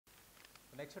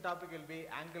Next topic will be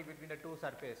angle between the two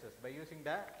surfaces by using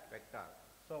the vector.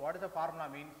 So what is the formula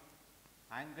means?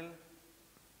 Angle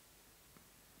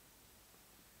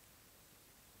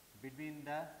between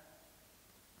the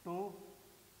two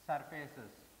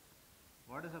surfaces.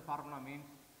 What is the formula means?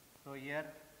 So here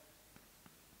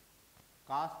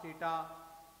cos theta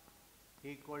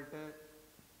equal to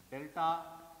delta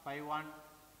phi 1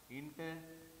 into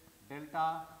delta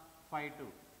phi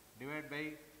 2 divided by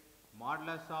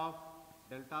modulus of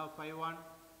delta phi 1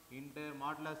 into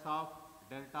modulus of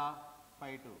delta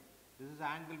phi 2. This is the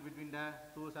angle between the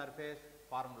two surface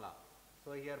formula.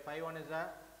 So here phi 1 is the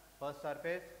first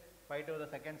surface, phi 2 is the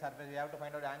second surface. We have to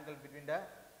find out the angle between the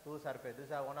two surfaces. This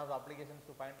is one of the applications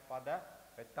to find for the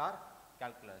vector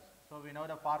calculus. So we know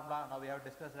the formula. Now we have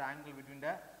discussed the angle between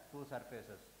the two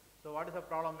surfaces. So what is the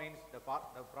problem means? The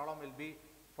problem will be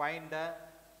find the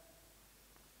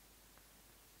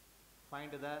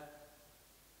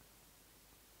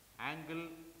angle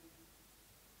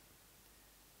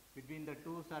between the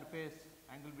two surfaces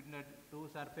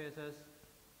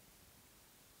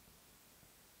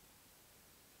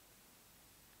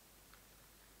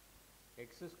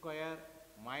x square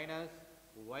minus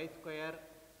y square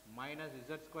minus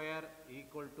z square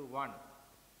equal to 1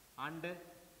 and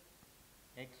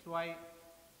xy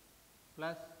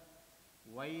plus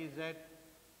yz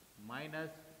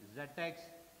minus zx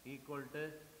equal to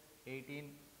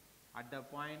 18 at the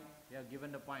point we have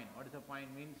given the point. What is the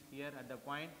point means? Here at the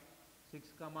point 6,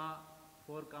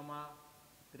 4,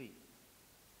 3.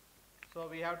 So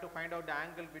we have to find out the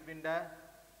angle between the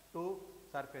two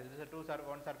surfaces. This is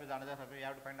one surface, another surface. We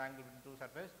have to find the angle between two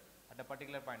surfaces at a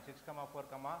particular point 6, 4,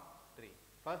 3.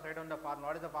 First write down the formula.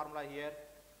 What is the formula here?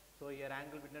 So here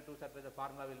angle between the two surfaces, the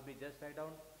formula will be, just write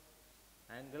down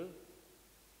angle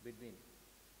between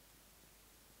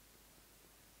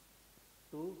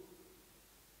two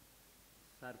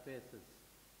surfaces.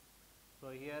 So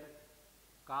here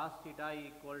cos theta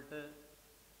equal to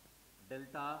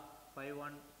delta phi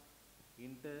 1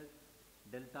 into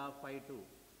delta phi 2.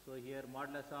 So here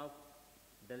modulus of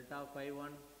delta phi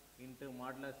 1 into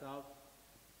modulus of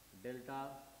delta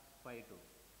phi 2.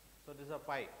 So this is a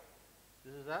phi.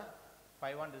 This is a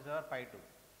phi 1, this is a phi 2.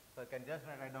 So I can just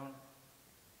write down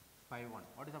phi 1.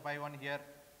 What is the phi 1 here?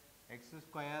 X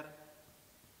square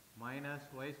minus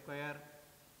y square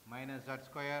minus z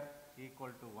square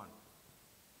equal to 1.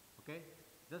 Okay.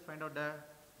 Just find out the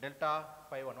delta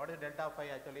phi 1. What is delta phi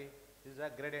actually? This is a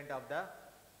gradient of the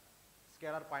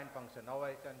scalar point function. Now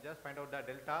I can just find out the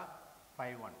delta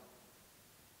phi 1.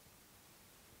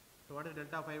 So what is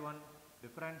delta phi 1?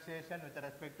 Differentiation with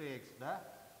respect to x, the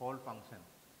whole function.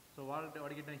 So what are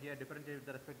getting here? Differentiate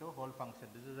with respect to whole function.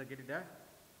 This is getting the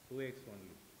 2x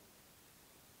only.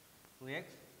 2x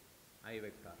I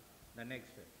vector. The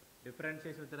next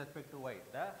differentiation with respect to y,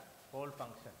 the whole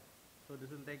function. So this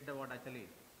will take the what actually?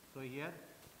 So here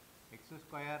x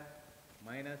square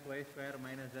minus y square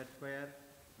minus z square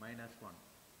minus 1.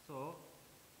 So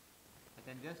I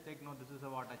can just take note, this is a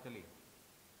what actually?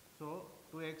 So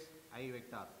 2x I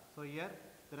vector. So here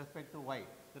with respect to y,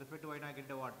 now I get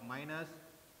the what? Minus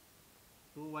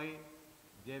 2y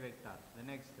j vector. The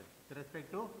next with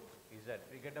respect to z,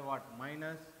 we get a what?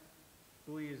 Minus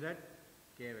 2z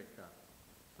k vector.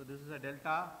 So this is a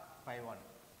delta phi 1.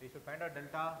 We should find out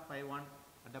delta phi 1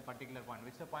 at the particular point.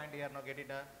 Which is the point here? Now get it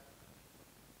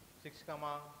 6,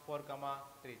 4,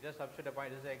 3. Just substitute the point.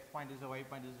 This is the x point, this is the y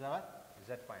point, this is our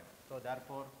z point. So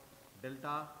therefore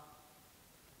delta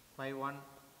phi 1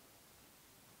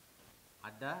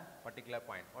 at the particular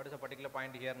point. What is the particular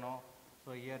point here now?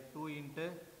 So here 2 into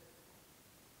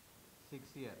 6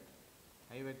 here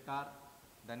I vector.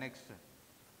 The next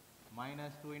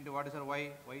minus 2 into what is our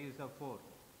y? Y is a 4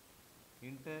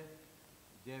 into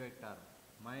j vector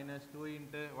minus 2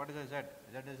 into what is the z?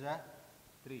 Z is a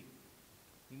 3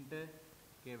 into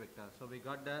k vector. So we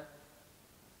got the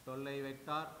 12i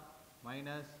vector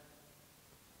minus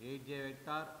 8j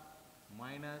vector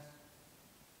minus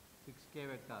 6k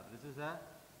vector. This is a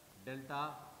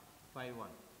delta phi 1.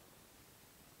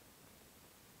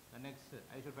 The next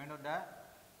I should find out the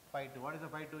phi 2. What is the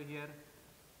phi 2 here?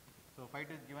 So phi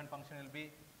 2 given function will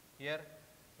be here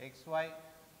xy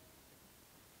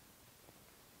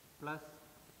plus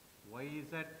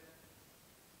yz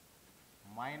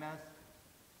minus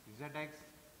zx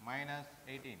minus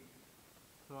 18.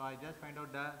 So I just find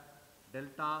out the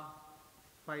delta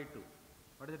phi 2.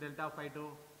 What is the delta phi 2?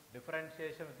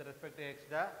 Differentiation with respect to x,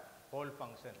 the whole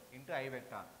function into I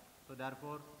vector. So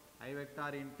therefore I vector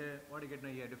into what you get now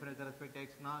here? Difference with respect to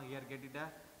x now, here get it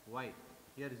y.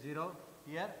 Here 0,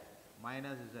 here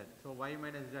minus z. So y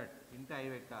minus z into I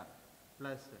vector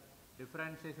plus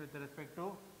differentiation with respect to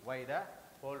y, the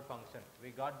whole function. We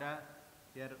got the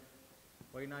here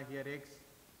y now here x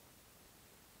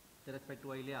with respect to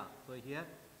y, yeah. So here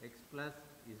x plus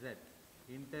z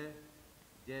into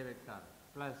j vector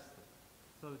plus,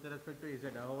 so with respect to z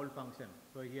a whole function.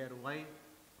 So here y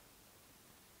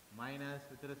minus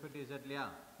with respect to z, yeah.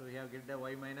 So we have get the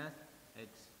y minus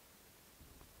x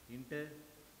into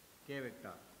k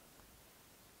vector.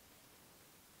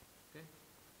 Okay.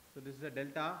 So this is a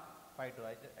delta phi 2.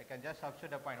 I can just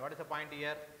substitute a point. What is the point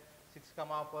here? 6,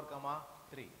 4,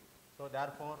 3. So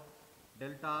therefore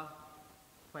delta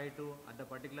phi 2 at the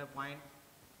particular point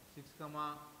 6,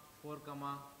 4,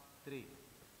 3.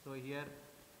 So here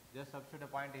just substitute a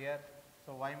point here.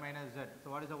 So y minus z.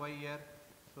 So what is the y here?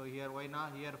 So here y now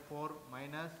here 4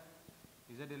 minus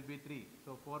z will be 3.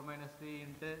 So 4 minus 3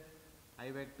 into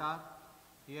I vector.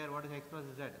 Here what is x plus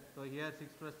z? So here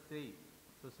 6 plus 3.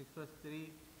 So 6 plus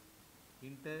 3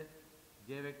 into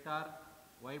j vector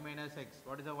y minus x.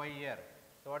 What is the y here?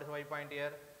 So what is y point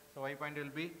here? So y point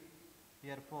will be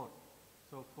here 4.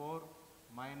 So 4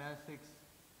 minus 6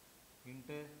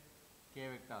 into k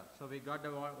vector. So we got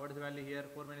the what is the value here?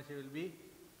 4 minus 3 will be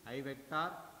I vector.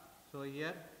 So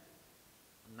here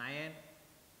 9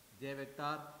 j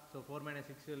vector. So 4 minus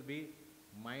 6 will be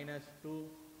minus 2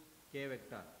 k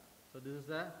vector. So this is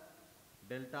the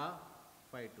delta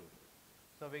phi 2.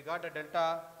 So we got the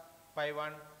delta phi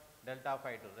 1, delta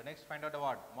phi 2. The next find out the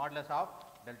what? Modulus of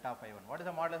delta phi 1. What is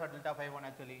the modulus of delta phi 1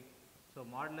 actually? So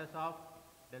modulus of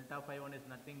delta phi 1 is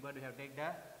nothing but we have take the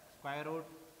square root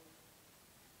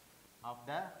of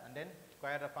the, and then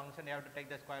square the function you have to take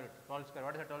the square root. 12 square.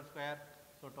 What is the 12 square?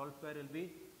 So 12 square will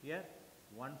be here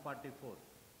 144.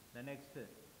 The next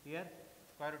here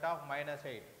square root of minus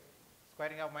 8.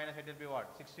 Squaring of minus 8 will be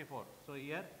what? 64. So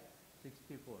here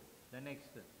 64. The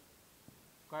next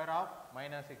square of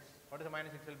minus 6. What is the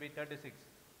minus 6 will be 36.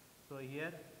 So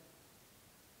here,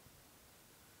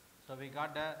 so we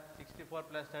got the 64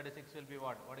 plus 36 will be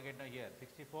what? What do you get now here?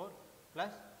 64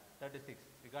 plus 36.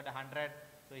 We got 100.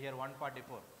 So here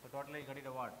 144. So totally you got it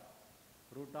a what?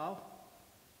 Root of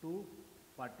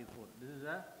 244. This is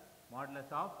the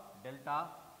modulus of delta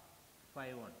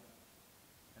phi 1.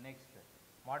 The next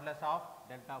modulus of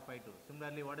delta phi 2.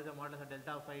 Similarly, what is the modulus of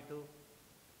delta phi 2?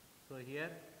 So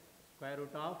here square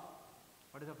root of,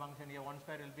 what is the function here? 1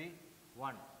 square will be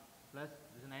 1 plus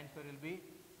this 9 square will be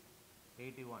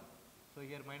 81. So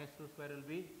here minus 2 square will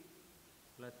be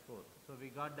plus 4. So we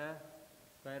got the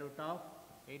square root of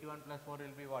 81 plus 4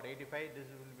 will be what? 85. This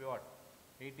will be what?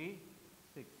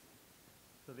 86.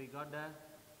 So we got the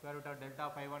square root of delta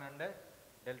phi 1 and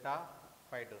delta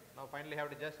phi 2. Now finally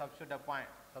have to just substitute the point,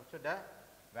 substitute the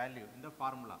value in the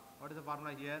formula. What is the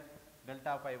formula here?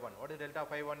 Delta phi 1. What is delta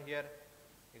phi 1 here?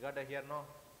 You got it here, no?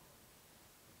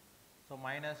 So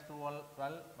minus 12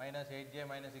 minus 8j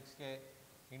minus 6k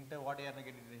into what you are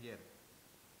getting here?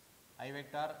 I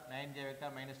vector, 9j vector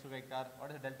minus 2 vector.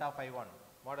 What is the delta phi 1?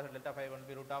 What is the delta phi 1 will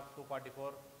be root of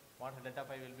 244. What is the delta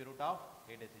phi will be root of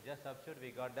 86. Just substitute,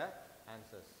 we got the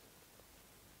answers.